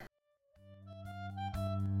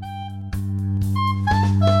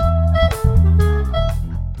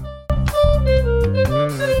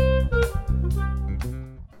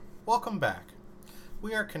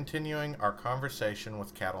are continuing our conversation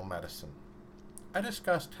with cattle medicine. I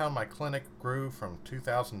discussed how my clinic grew from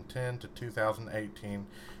 2010 to 2018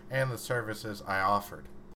 and the services I offered.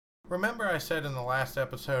 Remember I said in the last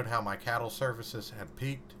episode how my cattle services had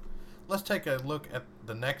peaked? Let's take a look at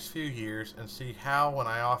the next few years and see how, when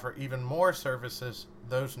I offer even more services,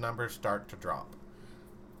 those numbers start to drop.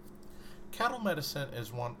 Cattle medicine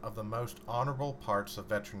is one of the most honorable parts of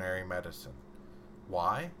veterinary medicine.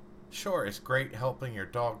 Why? Sure, it's great helping your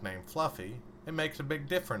dog named Fluffy. It makes a big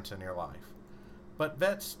difference in your life. But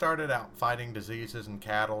vets started out fighting diseases in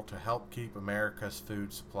cattle to help keep America's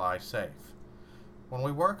food supply safe. When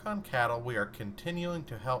we work on cattle, we are continuing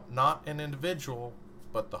to help not an individual,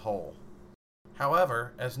 but the whole.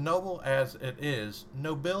 However, as noble as it is,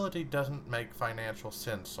 nobility doesn't make financial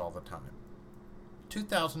sense all the time.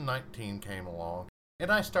 2019 came along, and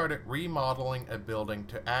I started remodeling a building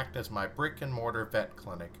to act as my brick-and-mortar vet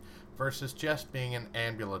clinic versus just being an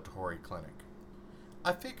ambulatory clinic.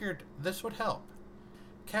 I figured this would help.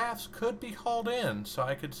 Calves could be hauled in so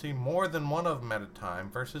I could see more than one of them at a time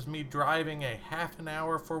versus me driving a half an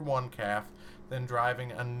hour for one calf, then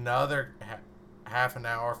driving another half an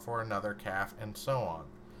hour for another calf, and so on.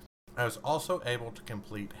 I was also able to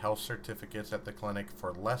complete health certificates at the clinic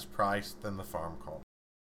for less price than the farm call.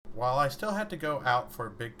 While I still had to go out for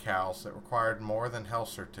big cows that required more than health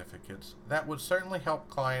certificates, that would certainly help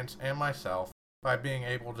clients and myself by being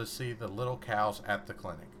able to see the little cows at the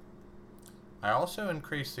clinic. I also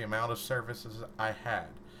increased the amount of services I had,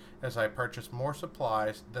 as I purchased more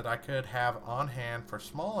supplies that I could have on hand for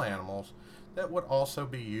small animals that would also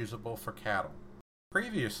be usable for cattle.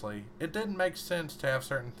 Previously, it didn't make sense to have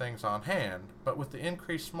certain things on hand, but with the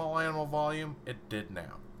increased small animal volume, it did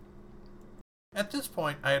now. At this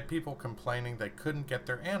point, I had people complaining they couldn't get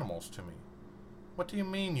their animals to me. What do you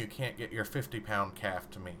mean you can't get your 50-pound calf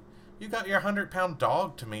to me? You got your 100-pound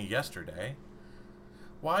dog to me yesterday.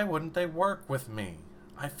 Why wouldn't they work with me?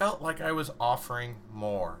 I felt like I was offering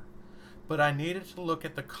more, but I needed to look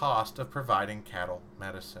at the cost of providing cattle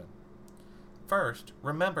medicine. First,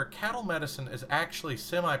 remember cattle medicine is actually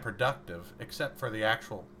semi-productive except for the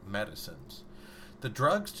actual medicines. The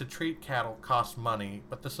drugs to treat cattle cost money,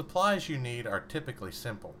 but the supplies you need are typically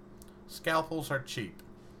simple. Scalpels are cheap.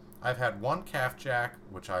 I've had one calf jack,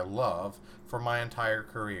 which I love, for my entire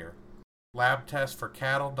career. Lab tests for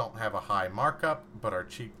cattle don't have a high markup, but are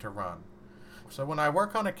cheap to run. So when I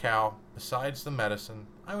work on a cow, besides the medicine,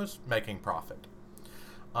 I was making profit.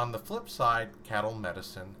 On the flip side, cattle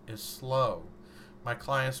medicine is slow. My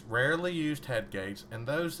clients rarely used head gates, and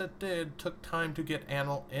those that did took time to get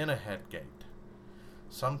animal in a head gate.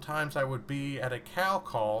 Sometimes I would be at a cow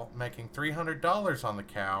call making $300 on the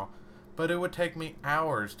cow, but it would take me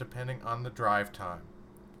hours depending on the drive time.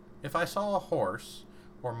 If I saw a horse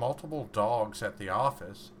or multiple dogs at the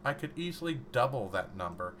office, I could easily double that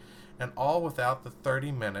number, and all without the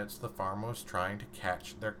 30 minutes the farmer was trying to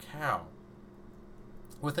catch their cow.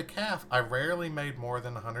 With a calf, I rarely made more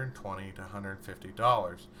than $120 to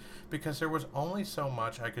 $150 because there was only so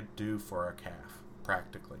much I could do for a calf,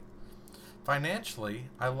 practically. Financially,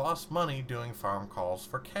 I lost money doing farm calls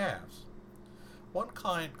for calves. One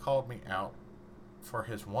client called me out for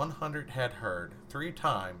his 100 head herd 3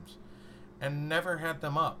 times and never had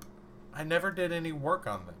them up. I never did any work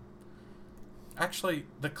on them. Actually,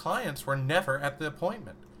 the clients were never at the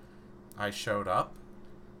appointment. I showed up.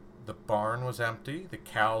 The barn was empty, the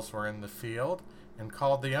cows were in the field, and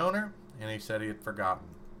called the owner, and he said he had forgotten.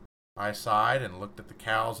 I sighed and looked at the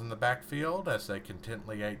cows in the back field as they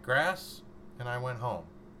contentedly ate grass, and I went home.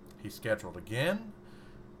 He scheduled again,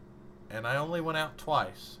 and I only went out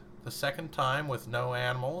twice. The second time with no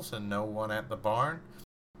animals and no one at the barn,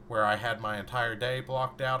 where I had my entire day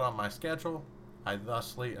blocked out on my schedule, I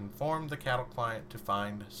thusly informed the cattle client to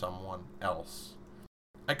find someone else.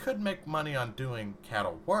 I could make money on doing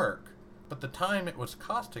cattle work, but the time it was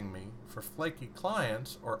costing me for flaky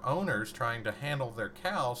clients or owners trying to handle their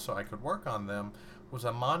cows so I could work on them was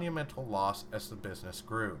a monumental loss as the business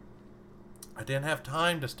grew. I didn't have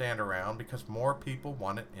time to stand around because more people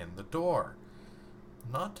wanted in the door.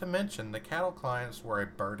 Not to mention the cattle clients were a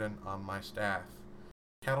burden on my staff.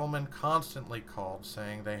 Cattlemen constantly called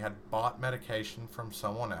saying they had bought medication from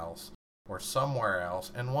someone else or somewhere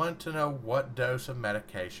else and wanted to know what dose of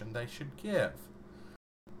medication they should give.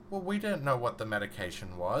 Well, we didn't know what the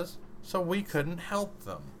medication was, so we couldn't help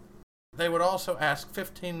them. They would also ask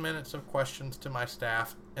 15 minutes of questions to my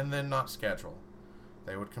staff and then not schedule.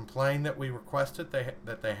 They would complain that we requested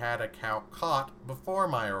that they had a cow caught before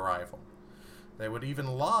my arrival. They would even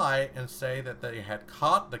lie and say that they had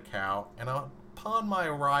caught the cow, and upon my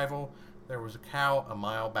arrival, there was a cow a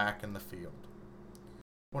mile back in the field.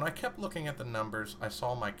 When I kept looking at the numbers, I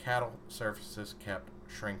saw my cattle services kept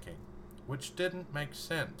shrinking, which didn't make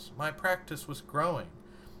sense. My practice was growing.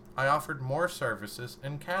 I offered more services,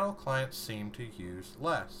 and cattle clients seemed to use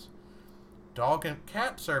less. Dog and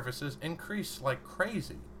cat services increased like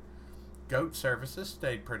crazy. Goat services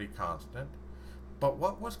stayed pretty constant. But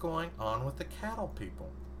what was going on with the cattle people?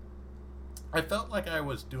 I felt like I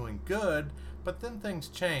was doing good, but then things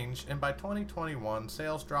changed, and by 2021,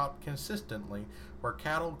 sales dropped consistently, where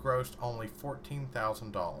cattle grossed only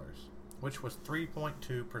 $14,000, which was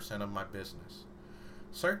 3.2% of my business.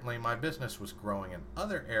 Certainly, my business was growing in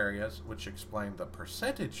other areas, which explained the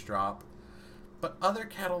percentage drop, but other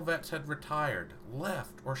cattle vets had retired,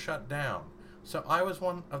 left, or shut down, so I was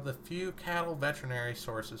one of the few cattle veterinary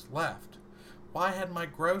sources left. Why had my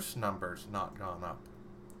gross numbers not gone up?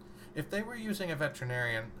 If they were using a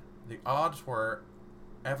veterinarian, the odds were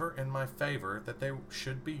ever in my favor that they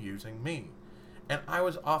should be using me, and I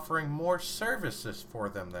was offering more services for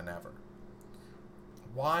them than ever.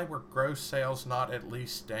 Why were gross sales not at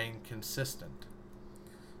least staying consistent?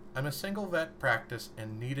 I'm a single vet practice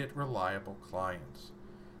and needed reliable clients.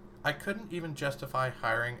 I couldn't even justify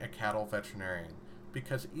hiring a cattle veterinarian,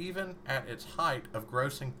 because even at its height of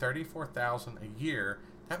grossing $34,000 a year,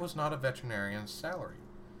 that was not a veterinarian's salary.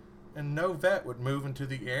 And no vet would move into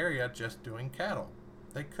the area just doing cattle.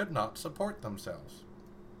 They could not support themselves.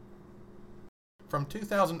 From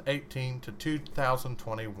 2018 to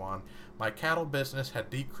 2021, my cattle business had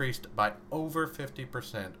decreased by over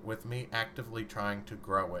 50%, with me actively trying to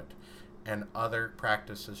grow it, and other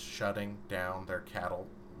practices shutting down their cattle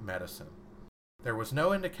medicine. There was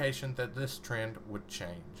no indication that this trend would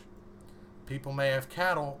change. People may have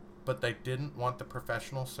cattle, but they didn't want the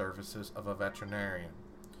professional services of a veterinarian.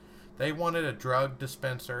 They wanted a drug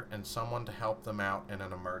dispenser and someone to help them out in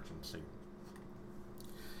an emergency.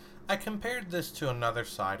 I compared this to another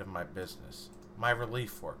side of my business, my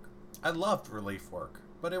relief work. I loved relief work,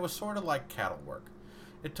 but it was sort of like cattle work.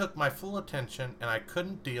 It took my full attention, and I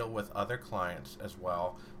couldn't deal with other clients as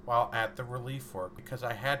well while at the relief work because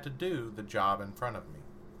I had to do the job in front of me.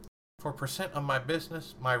 For percent of my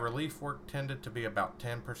business, my relief work tended to be about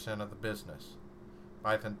 10% of the business.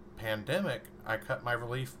 By the pandemic, I cut my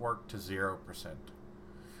relief work to 0%.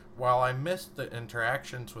 While I missed the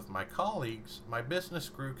interactions with my colleagues, my business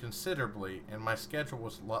grew considerably and my schedule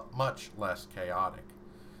was much less chaotic.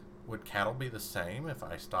 Would cattle be the same if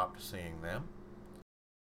I stopped seeing them?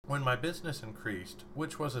 When my business increased,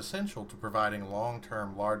 which was essential to providing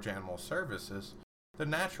long-term large animal services, the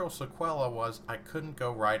natural sequela was I couldn't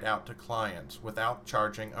go right out to clients without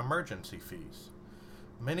charging emergency fees.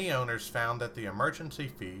 Many owners found that the emergency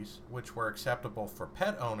fees, which were acceptable for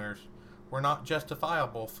pet owners, were not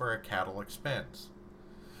justifiable for a cattle expense.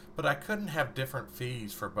 But I couldn't have different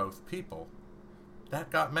fees for both people.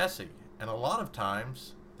 That got messy, and a lot of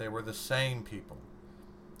times they were the same people.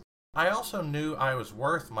 I also knew I was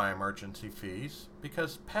worth my emergency fees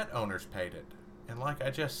because pet owners paid it. And like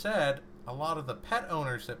I just said, a lot of the pet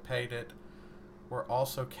owners that paid it were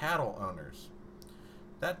also cattle owners.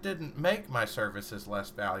 That didn't make my services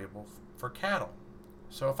less valuable for cattle.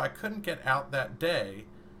 So if I couldn't get out that day,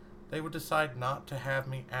 they would decide not to have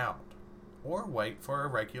me out, or wait for a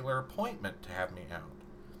regular appointment to have me out.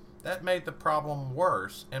 That made the problem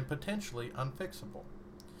worse and potentially unfixable.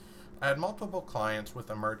 I had multiple clients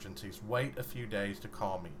with emergencies wait a few days to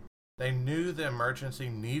call me. They knew the emergency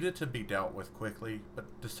needed to be dealt with quickly,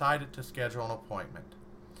 but decided to schedule an appointment.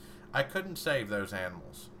 I couldn't save those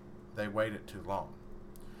animals. They waited too long.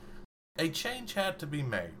 A change had to be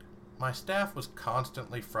made. My staff was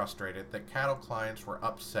constantly frustrated that cattle clients were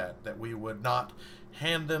upset that we would not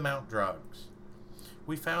hand them out drugs.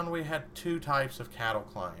 We found we had two types of cattle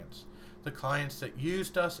clients. The clients that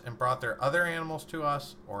used us and brought their other animals to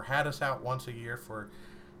us or had us out once a year for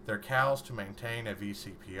their cows to maintain a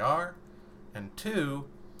VCPR. And two,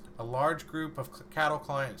 a large group of cattle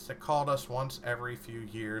clients that called us once every few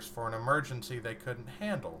years for an emergency they couldn't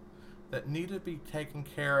handle, that needed to be taken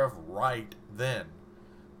care of right then,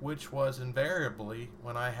 which was invariably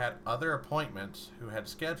when I had other appointments who had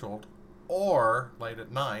scheduled, or late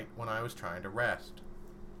at night when I was trying to rest.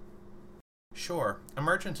 Sure,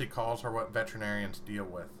 emergency calls are what veterinarians deal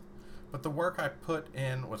with, but the work I put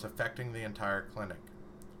in was affecting the entire clinic.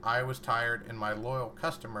 I was tired and my loyal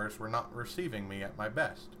customers were not receiving me at my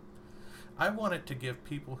best. I wanted to give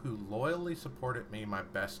people who loyally supported me my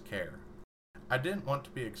best care. I didn't want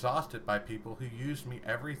to be exhausted by people who used me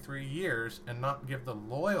every 3 years and not give the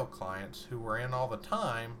loyal clients who were in all the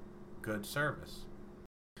time good service.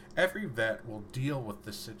 Every vet will deal with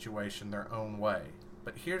this situation their own way,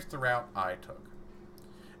 but here's the route I took.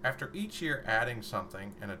 After each year adding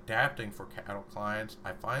something and adapting for cattle clients,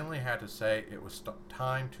 I finally had to say it was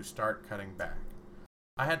time to start cutting back.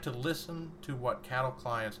 I had to listen to what cattle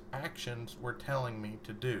clients' actions were telling me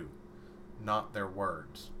to do, not their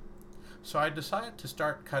words. So I decided to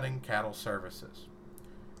start cutting cattle services.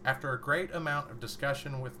 After a great amount of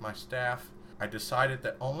discussion with my staff, I decided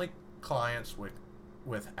that only clients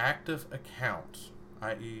with active accounts,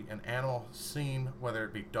 i.e. an animal seen, whether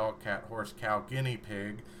it be dog, cat, horse, cow, guinea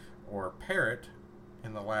pig, or parrot,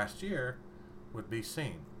 in the last year, would be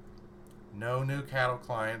seen. No new cattle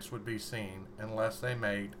clients would be seen unless they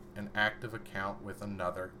made an active account with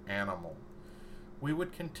another animal. We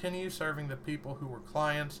would continue serving the people who were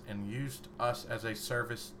clients and used us as a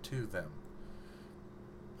service to them.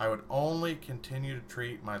 I would only continue to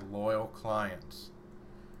treat my loyal clients.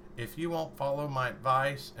 If you won't follow my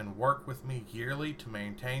advice and work with me yearly to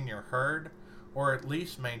maintain your herd, or at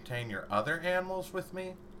least maintain your other animals with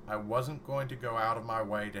me, I wasn't going to go out of my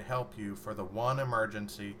way to help you for the one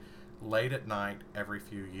emergency late at night every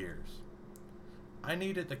few years. I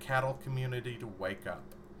needed the cattle community to wake up.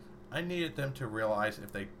 I needed them to realize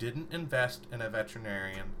if they didn't invest in a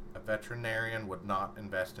veterinarian would not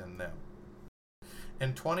invest in them.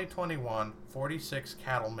 In 2021, 46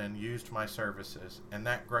 cattlemen used my services, and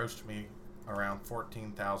that grossed me around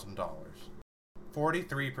 $14,000.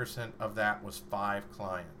 43% of that was 5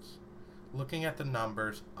 clients. Looking at the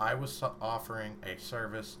numbers, I was offering a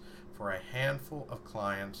service for a handful of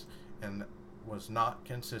clients and was not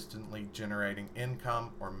consistently generating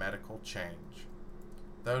income or medical change.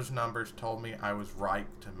 Those numbers told me I was right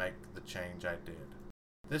to make the change I did.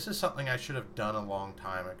 This is something I should have done a long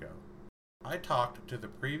time ago. I talked to the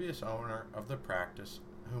previous owner of the practice,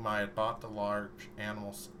 whom I had bought the large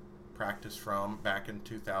animals practice from back in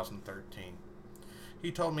 2013.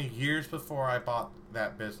 He told me years before I bought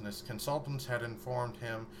that business, consultants had informed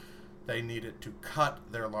him they needed to cut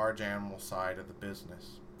their large animal side of the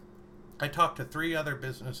business. I talked to 3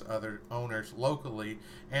 other owners locally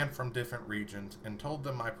and from different regions and told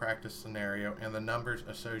them my practice scenario and the numbers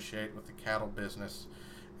associated with the cattle business,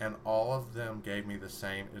 and all of them gave me the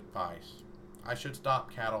same advice. I should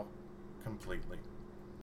stop cattle completely.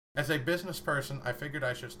 As a business person, I figured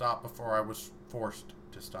I should stop before I was forced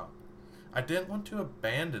to stop. I didn't want to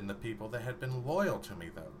abandon the people that had been loyal to me,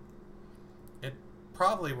 though. It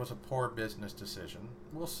probably was a poor business decision,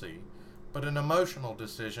 we'll see, but an emotional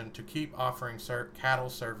decision to keep offering cattle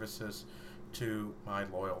services to my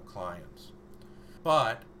loyal clients.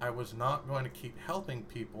 But I was not going to keep helping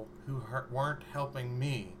people who weren't helping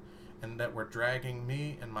me and that were dragging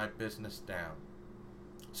me and my business down.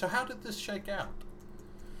 So how did this shake out?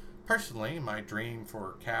 Personally, my dream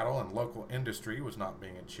for cattle and local industry was not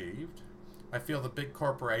being achieved. I feel the big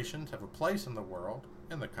corporations have a place in the world,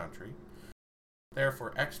 in the country. They're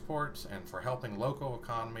for exports and for helping local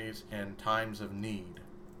economies in times of need.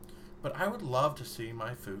 But I would love to see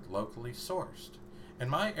my food locally sourced. In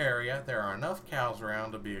my area, there are enough cows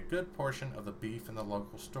around to be a good portion of the beef in the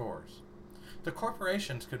local stores. The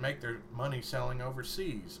corporations could make their money selling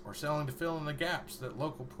overseas or selling to fill in the gaps that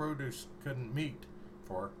local produce couldn't meet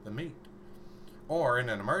for the meat. Or in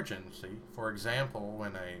an emergency, for example,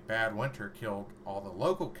 when a bad winter killed all the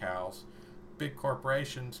local cows, big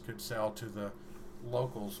corporations could sell to the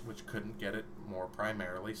locals which couldn't get it more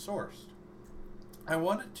primarily sourced. I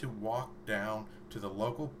wanted to walk down to the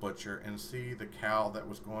local butcher and see the cow that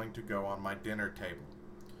was going to go on my dinner table.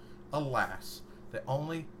 Alas, the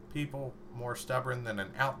only people more stubborn than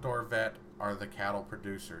an outdoor vet are the cattle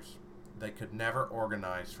producers. They could never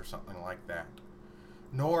organize for something like that.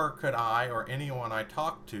 Nor could I or anyone I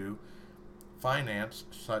talked to finance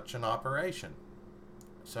such an operation.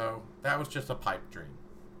 So that was just a pipe dream.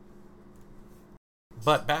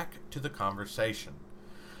 But back to the conversation.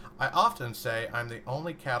 I often say I'm the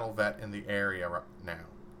only cattle vet in the area right now.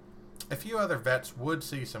 A few other vets would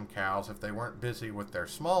see some cows if they weren't busy with their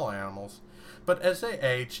small animals, but as they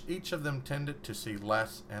aged, each of them tended to see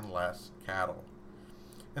less and less cattle.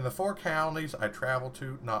 In the 4 counties I traveled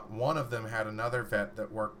to, not one of them had another vet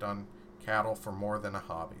that worked on cattle for more than a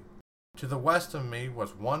hobby. To the west of me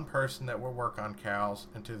was 1 person that would work on cows,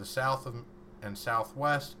 and to the south and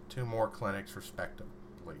southwest, 2 more clinics respectively.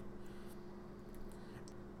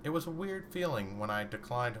 It was a weird feeling when I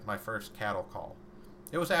declined my first cattle call.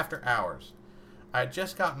 It was after hours. I had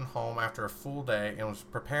just gotten home after a full day and was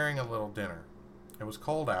preparing a little dinner. It was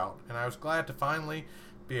cold out, and I was glad to finally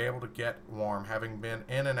be able to get warm, having been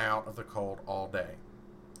in and out of the cold all day.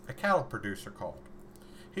 A cattle producer called.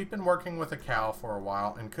 He'd been working with a cow for a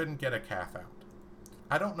while and couldn't get a calf out.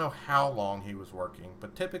 I don't know how long he was working,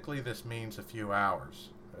 but typically this means a few hours,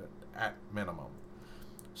 at minimum.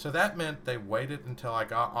 So that meant they waited until I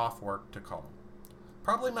got off work to call.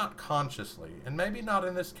 Probably not consciously, and maybe not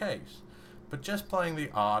in this case, but just playing the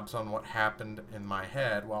odds on what happened in my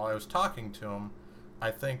head while I was talking to him,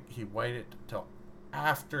 I think he waited till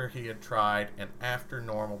after he had tried and after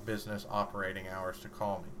normal business operating hours to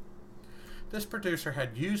call me. This producer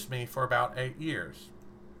had used me for about 8 years.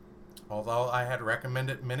 Although I had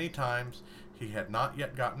recommended many times, he had not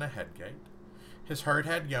yet gotten a headgate. His herd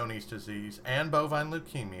had Johne's disease and bovine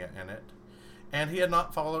leukemia in it, and he had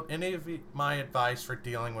not followed any of my advice for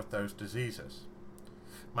dealing with those diseases.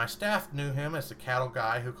 My staff knew him as the cattle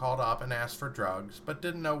guy who called up and asked for drugs, but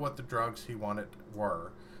didn't know what the drugs he wanted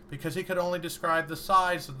were, because he could only describe the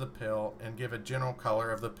size of the pill and give a general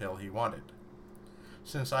color of the pill he wanted.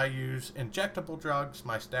 Since I use injectable drugs,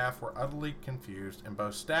 my staff were utterly confused, and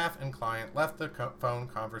both staff and client left the phone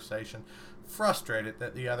conversation frustrated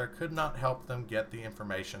that the other could not help them get the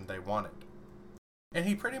information they wanted. And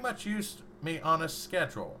he pretty much used me on a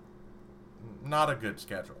schedule. Not a good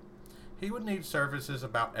schedule. He would need services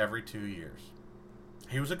about every 2 years.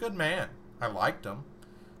 He was a good man. I liked him.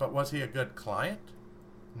 But was he a good client?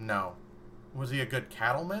 No. Was he a good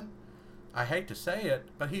cattleman? I hate to say it,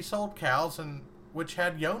 but he sold cows which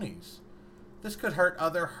had Johne's. This could hurt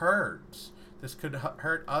other herds. This could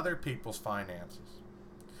hurt other people's finances.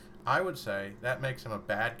 I would say that makes him a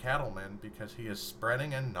bad cattleman because he is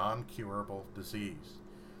spreading a non-curable disease.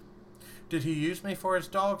 Did he use me for his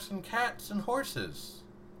dogs and cats and horses?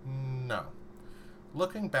 No.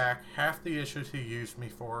 Looking back, half the issues he used me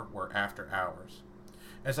for were after hours.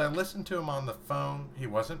 As I listened to him on the phone, he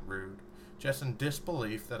wasn't rude, just in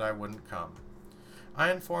disbelief that I wouldn't come.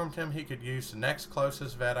 I informed him he could use the next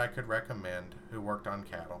closest vet I could recommend who worked on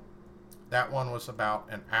cattle. That one was about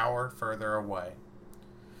an hour further away.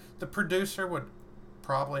 The producer would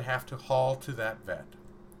probably have to haul to that vet.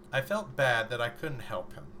 I felt bad that I couldn't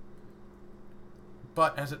help him.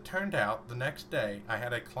 But as it turned out, the next day I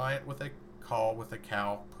had a client with a call with a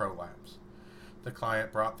cow prolapse. The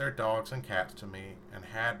client brought their dogs and cats to me and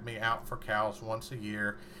had me out for cows once a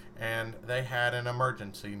year, and they had an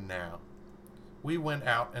emergency now. We went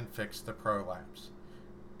out and fixed the prolapse.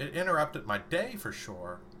 It interrupted my day for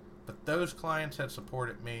sure, but those clients had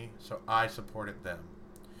supported me, so I supported them.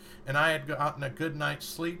 And I had gotten a good night's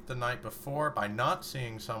sleep the night before by not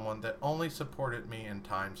seeing someone that only supported me in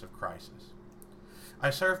times of crisis. I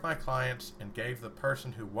served my clients and gave the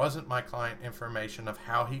person who wasn't my client information of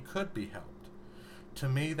how he could be helped. To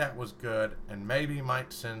me, that was good and maybe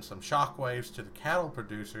might send some shockwaves to the cattle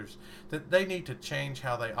producers that they need to change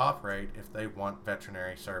how they operate if they want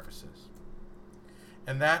veterinary services.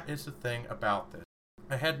 And that is the thing about this.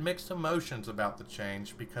 I had mixed emotions about the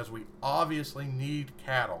change because we obviously need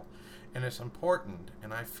cattle, and it's important,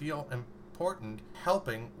 and I feel important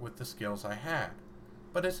helping with the skills I had.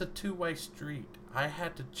 But it's a two-way street. I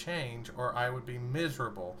had to change or I would be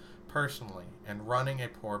miserable personally and running a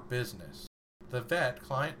poor business. The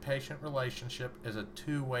vet-client-patient relationship is a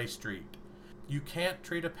two-way street. You can't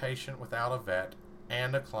treat a patient without a vet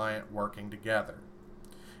and a client working together.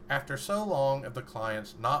 After so long of the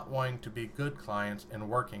clients not wanting to be good clients and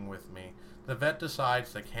working with me, the vet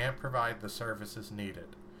decides they can't provide the services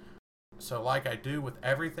needed. So like I do with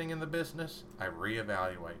everything in the business, I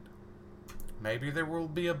reevaluate. Maybe there will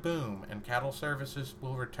be a boom and cattle services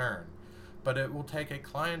will return, but it will take a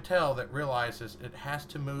clientele that realizes it has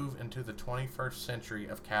to move into the 21st century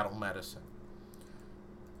of cattle medicine.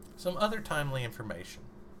 Some other timely information.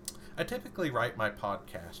 I typically write my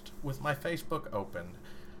podcast with my Facebook open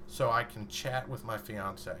so I can chat with my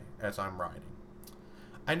fiance as I'm writing.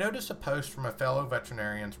 I noticed a post from a fellow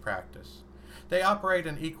veterinarian's practice. They operate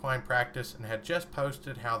an equine practice and had just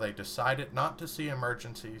posted how they decided not to see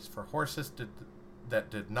emergencies for horses that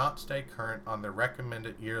did not stay current on their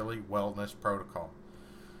recommended yearly wellness protocol.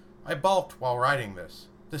 I balked while writing this.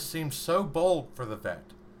 This seemed so bold for the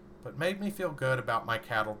vet, but made me feel good about my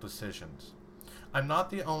cattle decisions. I'm not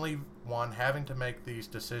the only one having to make these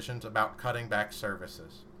decisions about cutting back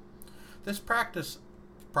services. This practice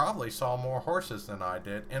probably saw more horses than I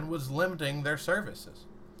did and was limiting their services.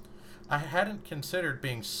 I hadn't considered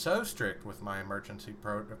being so strict with my emergency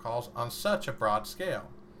protocols on such a broad scale,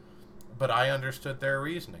 but I understood their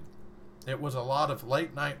reasoning. It was a lot of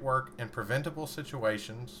late night work in preventable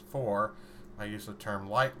situations for, I use the term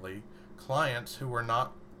lightly, clients who were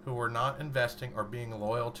not investing or being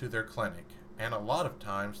loyal to their clinic, and a lot of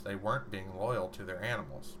times they weren't being loyal to their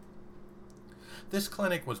animals. This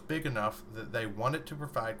clinic was big enough that they wanted to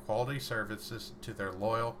provide quality services to their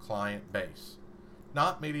loyal client base.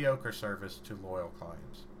 Not mediocre service to loyal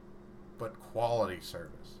clients, but quality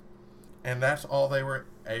service. And that's all they were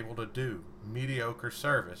able to do, mediocre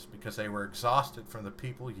service, because they were exhausted from the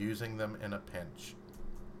people using them in a pinch.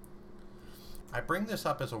 I bring this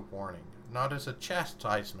up as a warning, not as a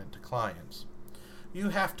chastisement to clients. You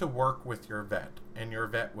have to work with your vet, and your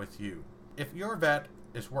vet with you. If your vet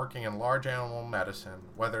is working in large animal medicine,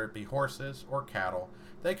 whether it be horses or cattle,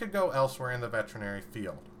 they could go elsewhere in the veterinary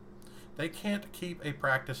field. They can't keep a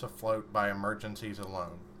practice afloat by emergencies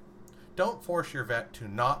alone. Don't force your vet to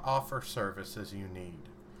not offer services you need.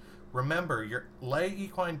 Remember, your lay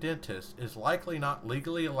equine dentist is likely not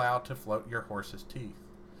legally allowed to float your horse's teeth.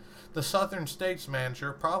 The Southern States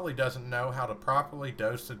manager probably doesn't know how to properly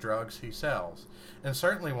dose the drugs he sells, and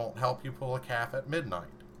certainly won't help you pull a calf at midnight.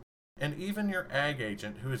 And even your ag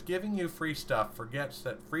agent who is giving you free stuff forgets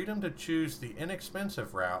that freedom to choose the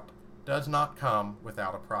inexpensive route does not come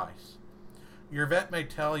without a price. Your vet may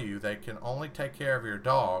tell you they can only take care of your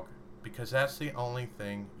dog because that's the only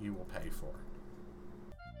thing you will pay for.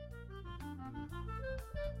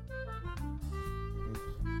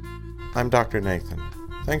 I'm Dr. Nathan.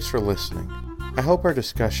 Thanks for listening. I hope our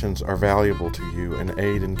discussions are valuable to you and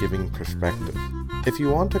aid in giving perspective. If you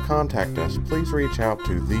want to contact us, please reach out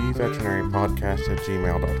to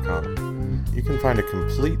theveterinarypodcast@gmail.com. You can find a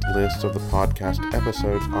complete list of the podcast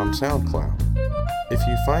episodes on SoundCloud. If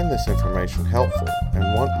you find this information helpful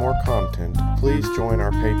and want more content, please join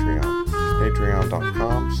our Patreon,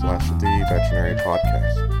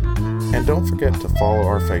 patreon.com/theveterinarypodcast. And don't forget to follow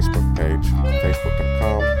our Facebook page,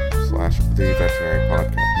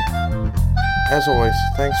 facebook.com/theveterinarypodcast. As always,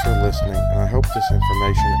 thanks for listening, and I hope this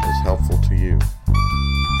information is helpful to you.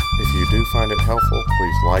 If you do find it helpful,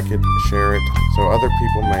 please like it, share it, so other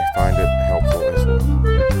people may find it helpful as well.